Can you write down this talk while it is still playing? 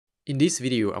In this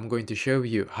video, I'm going to show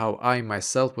you how I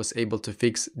myself was able to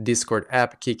fix Discord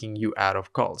app kicking you out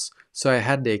of calls. So I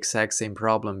had the exact same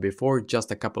problem before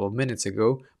just a couple of minutes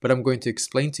ago, but I'm going to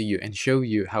explain to you and show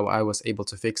you how I was able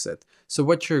to fix it. So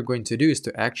what you're going to do is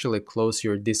to actually close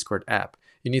your Discord app.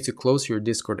 You need to close your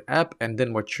Discord app, and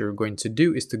then what you're going to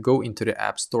do is to go into the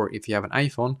App Store if you have an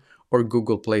iPhone or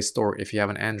Google Play Store if you have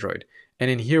an Android.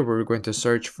 And in here, we're going to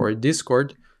search for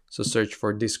Discord. So search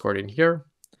for Discord in here.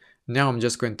 Now I'm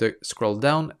just going to scroll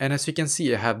down, and as you can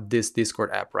see, I have this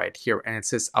Discord app right here and it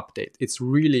says update. It's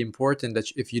really important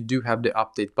that if you do have the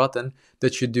update button,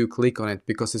 that you do click on it,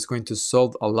 because it's going to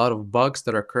solve a lot of bugs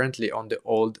that are currently on the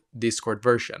old Discord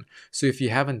version. So if you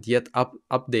haven't yet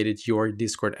updated your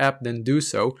Discord app, then do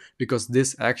so, because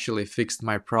this actually fixed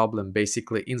my problem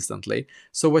basically instantly.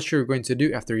 So what you're going to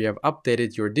do after you have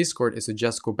updated your Discord is to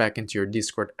just go back into your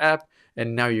Discord app,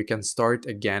 and now you can start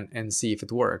again and see if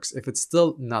it works. If it's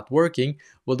still not working,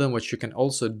 well, then what you can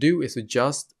also do is to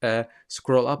just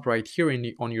scroll up right here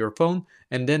on your phone,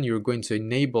 and then you're going to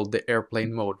enable the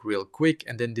airplane mode real quick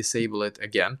and then disable it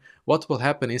again. What will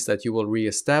happen is that you will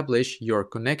reestablish your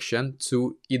connection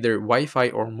to either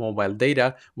Wi-Fi or mobile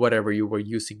data, whatever you were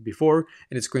using before,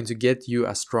 and it's going to get you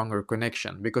a stronger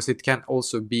connection, because it can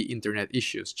also be internet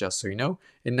issues, just so you know.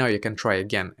 And now you can try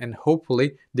again, and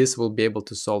hopefully this will be able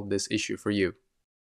to solve this issue for you.